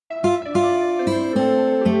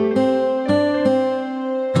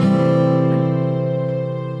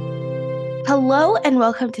Hello and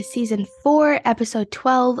welcome to season 4, episode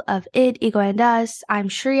 12 of It, Ego, and Us. I'm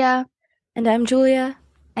Shreya. And I'm Julia.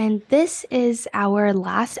 And this is our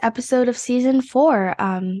last episode of season 4.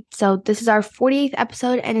 So this is our 48th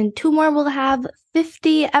episode, and in 2 more we'll have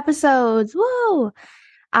 50 episodes. Woo!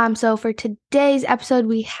 So for today's episode,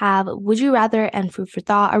 we have Would You Rather and Food for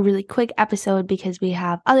Thought, a really quick episode because we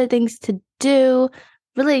have other things to do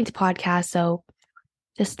relating to podcasts. So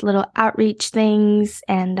just little outreach things,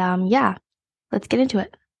 and yeah. Let's get into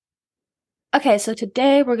it. Okay, so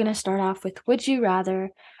today we're going to start off with Would You Rather.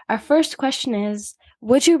 Our first question is,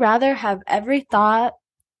 would you rather have to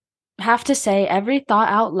say every thought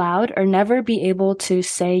out loud or never be able to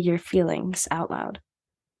say your feelings out loud?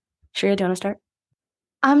 Shreya, do you want to start?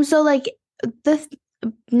 So like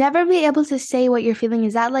never be able to say what you're feeling,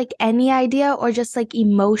 is that like any idea or just like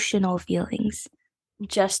emotional feelings?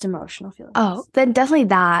 Just emotional feelings. Oh, then definitely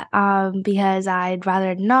that. Because I'd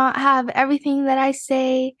rather not have everything that I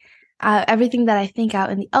say, everything that I think out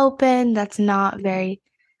in the open. That's not very.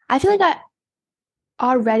 I feel like I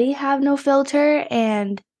already have no filter,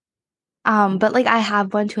 and but like I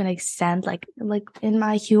have one to an extent. Like in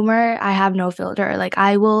my humor, I have no filter. Like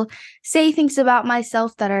I will say things about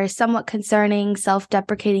myself that are somewhat concerning,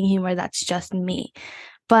 self-deprecating humor. That's just me,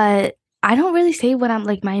 but I don't really say what I'm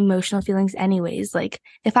like my emotional feelings anyways. Like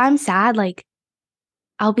if I'm sad, like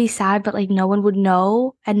I'll be sad, but like no one would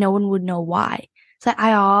know and no one would know why. So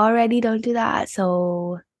I already don't do that.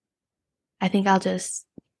 So I think I'll just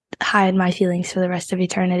hide my feelings for the rest of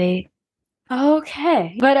eternity.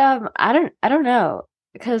 Okay. But I don't know,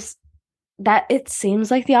 because that it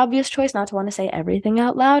seems like the obvious choice not to want to say everything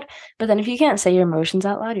out loud, but then if you can't say your emotions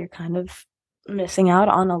out loud, you're kind of missing out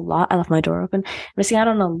on a lot. I left my door open. Missing out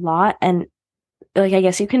on a lot. And like, I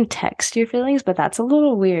guess you can text your feelings, but that's a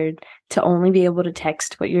little weird to only be able to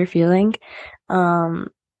text what you're feeling. And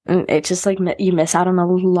it's just like you miss out on a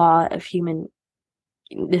lot of human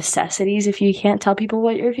necessities if you can't tell people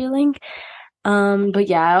what you're feeling. But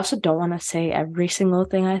yeah, I also don't want to say every single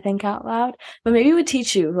thing I think out loud, but maybe it would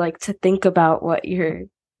teach you like to think about what you're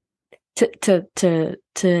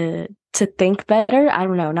to think better. I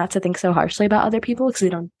don't know, not to think so harshly about other people because they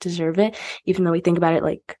don't deserve it, even though we think about it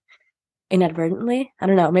like inadvertently. I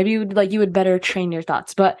don't know. Maybe you would better train your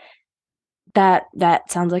thoughts, but that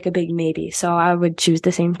sounds like a big maybe. So I would choose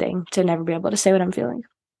the same thing, to never be able to say what I'm feeling.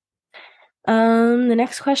 The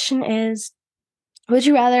next question is, would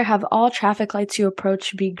you rather have all traffic lights you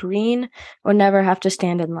approach be green or never have to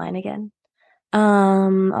stand in line again?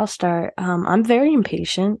 I'll start. I'm very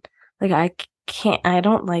impatient. Like I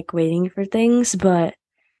don't like waiting for things, but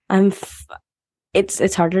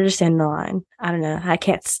it's harder to stand in the line. I don't know. I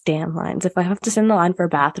can't stand lines. If I have to stand in the line for a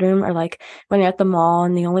bathroom, or like when you're at the mall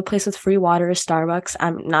and the only place with free water is Starbucks,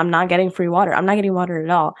 I'm not getting free water. I'm not getting water at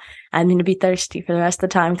all. I'm going to be thirsty for the rest of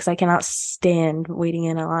the time because I cannot stand waiting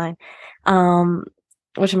in a line.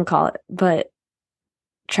 Whatchamacallit. But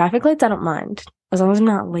traffic lights, I don't mind as long as I'm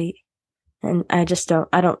not late. And I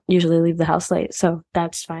don't usually leave the house late, so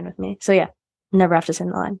that's fine with me. So yeah, never have to stand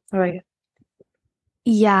in the line. What about you?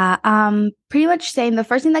 Yeah, pretty much same. The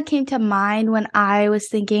first thing that came to mind when I was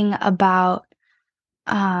thinking about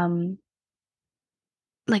um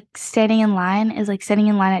like standing in line is like standing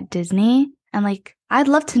in line at Disney. And like I'd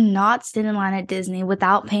love to not stand in line at Disney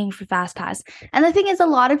without paying for Fast Pass. And the thing is, a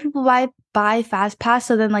lot of people buy Fast Pass,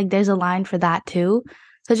 so then like there's a line for that too.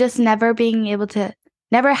 So just never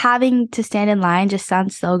having to stand in line just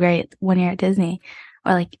sounds so great when you're at Disney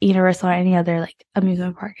or like Universal or any other like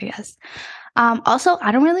amusement park, I guess. Also,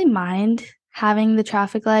 I don't really mind having the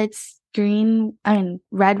traffic lights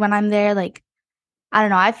red when I'm there. Like, I don't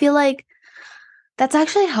know. I feel like that's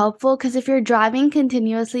actually helpful because if you're driving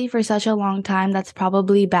continuously for such a long time, that's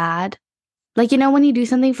probably bad. Like, when you do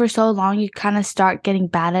something for so long, you kind of start getting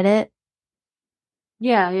bad at it.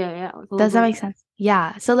 Yeah. Does that make sense?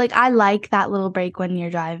 Yeah. So like I like that little break when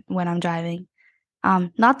I'm driving.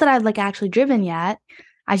 Not that I've like actually driven yet.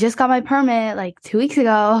 I just got my permit like 2 weeks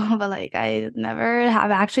ago, but like I never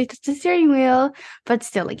have actually touched the steering wheel. But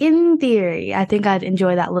still, like in theory, I think I'd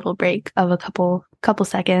enjoy that little break of a couple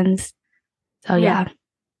seconds. So yeah.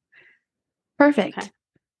 Perfect. Okay.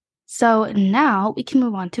 So now we can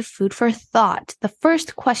move on to food for thought. The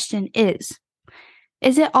first question is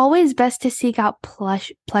it always best to seek out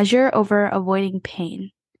pleasure over avoiding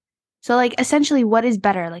pain? So like essentially what is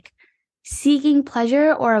better? Like seeking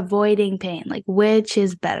pleasure or avoiding pain? Like which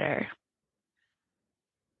is better?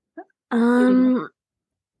 Um,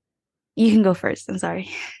 You can go first. I'm sorry.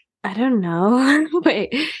 I don't know.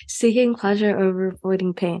 Wait, seeking pleasure over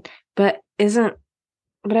avoiding pain. But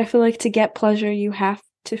I feel like to get pleasure, you have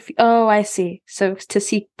Oh, I see. So to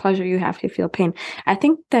seek pleasure, you have to feel pain. I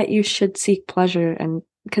think that you should seek pleasure, and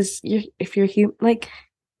because if you're human, like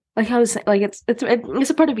I was like it's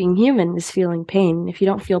a part of being human is feeling pain. If you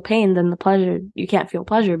don't feel pain, then the pleasure you can't feel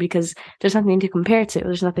pleasure because there's nothing to compare to.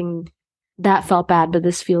 There's nothing that felt bad, but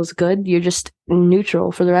this feels good. You're just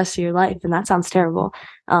neutral for the rest of your life, and that sounds terrible.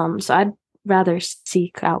 So I'd rather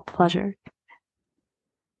seek out pleasure.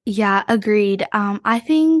 Yeah, agreed. I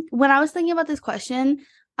think when I was thinking about this question,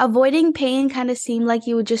 avoiding pain kind of seemed like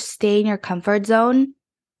you would just stay in your comfort zone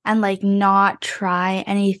and like not try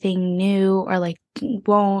anything new or like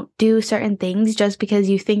won't do certain things just because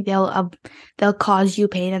you think they'll cause you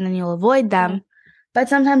pain and then you'll avoid them. Yeah. But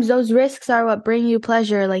sometimes those risks are what bring you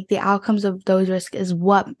pleasure. Like the outcomes of those risks is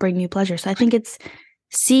what bring you pleasure. So I think it's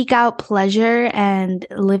seek out pleasure and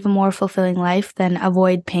live a more fulfilling life than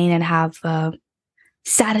avoid pain and have a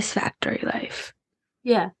satisfactory life.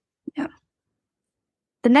 Yeah. Yeah.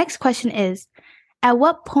 The next question is, at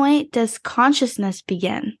what point does consciousness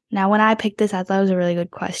begin? Now, when I picked this, I thought it was a really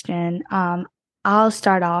good question. I'll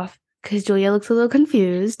start off because Julia looks a little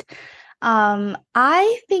confused.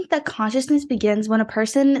 I think that consciousness begins when a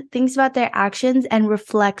person thinks about their actions and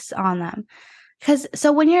reflects on them.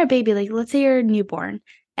 So when you're a baby, like let's say you're a newborn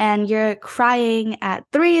and you're crying at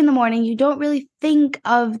 3 a.m, you don't really think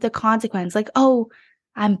of the consequence. Like, oh,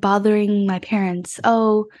 I'm bothering my parents.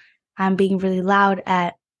 Oh, I'm being really loud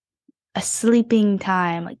at a sleeping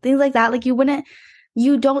time. Like things like that. Like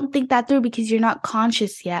you don't think that through because you're not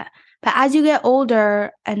conscious yet. But as you get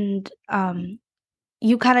older and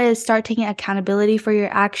you kind of start taking accountability for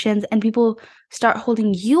your actions and people start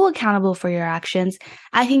holding you accountable for your actions,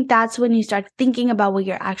 I think that's when you start thinking about what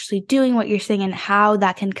you're actually doing, what you're saying, and how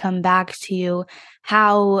that can come back to you,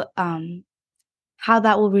 how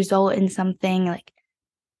that will result in something like.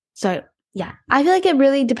 So yeah, I feel like it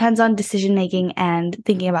really depends on decision making and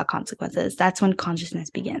thinking about consequences. That's when consciousness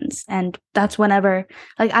begins, and that's whenever.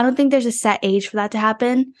 Like I don't think there's a set age for that to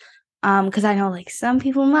happen. Because I know like some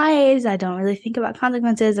people my age that don't really think about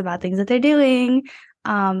consequences about things that they're doing.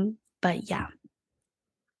 But yeah.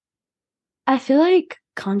 I feel like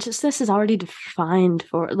consciousness is already defined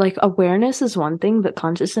for like awareness is one thing, but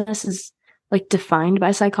consciousness is like defined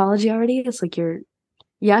by psychology already. It's like your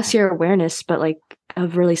awareness, but like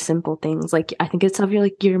of really simple things. Like I think it's of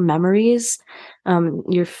your memories,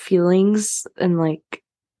 your feelings, and like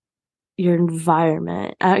your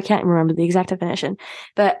environment. I can't remember the exact definition,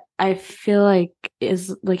 but I feel like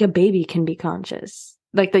is like a baby can be conscious.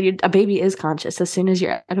 Like a baby is conscious as soon as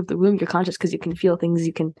you're out of the womb. You're conscious because you can feel things.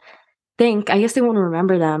 You can think. I guess they won't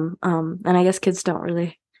remember them. And I guess kids don't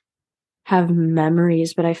really have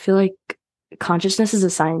memories, but I feel like consciousness is a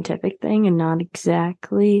scientific thing and not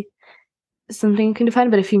exactly something you can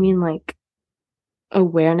define. But if you mean like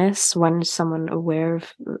awareness, when is someone aware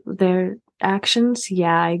of their actions?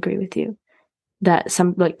 Yeah, I agree with you. That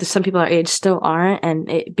some people our age still aren't, and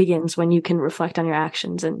it begins when you can reflect on your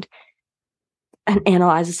actions and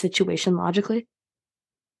analyze a situation logically.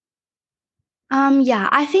 Yeah,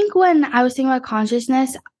 I think when I was thinking about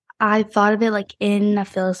consciousness, I thought of it like in a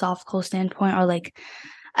philosophical standpoint or like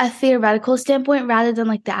a theoretical standpoint rather than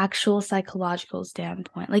like the actual psychological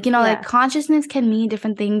standpoint. Like, like consciousness can mean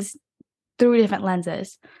different things through different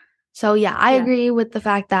lenses. So yeah, I agree with the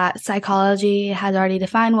fact that psychology has already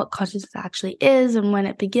defined what consciousness actually is and when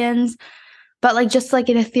it begins. But like just like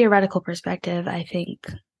in a theoretical perspective, I think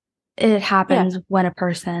it happens when a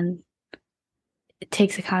person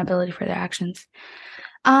takes accountability for their actions.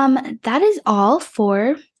 That is all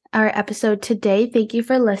for our episode today. Thank you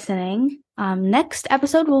for listening. Next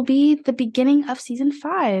episode will be the beginning of season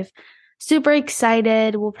 5. Super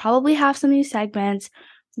excited. We'll probably have some new segments.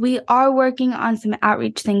 We are working on some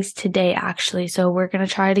outreach things today, actually. So we're going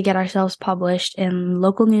to try to get ourselves published in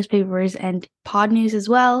local newspapers and pod news as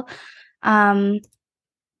well. We're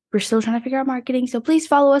still trying to figure out marketing. So please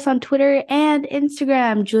follow us on Twitter and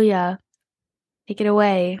Instagram. Julia, take it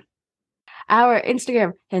away. Our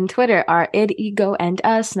Instagram and Twitter are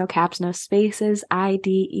 @IDEGOandUS, no caps, no spaces,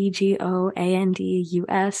 IDEGOANDUS.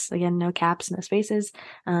 Again, no caps, no spaces.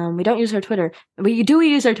 We don't use our Twitter. We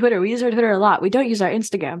use our Twitter. We use our Twitter a lot. We don't use our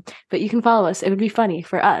Instagram, but you can follow us. It would be funny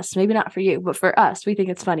for us. Maybe not for you, but for us, we think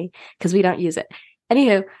it's funny because we don't use it.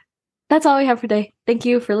 Anywho, that's all we have for today. Thank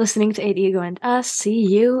you for listening to @IDEGOandUS. See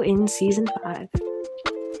you in season 5.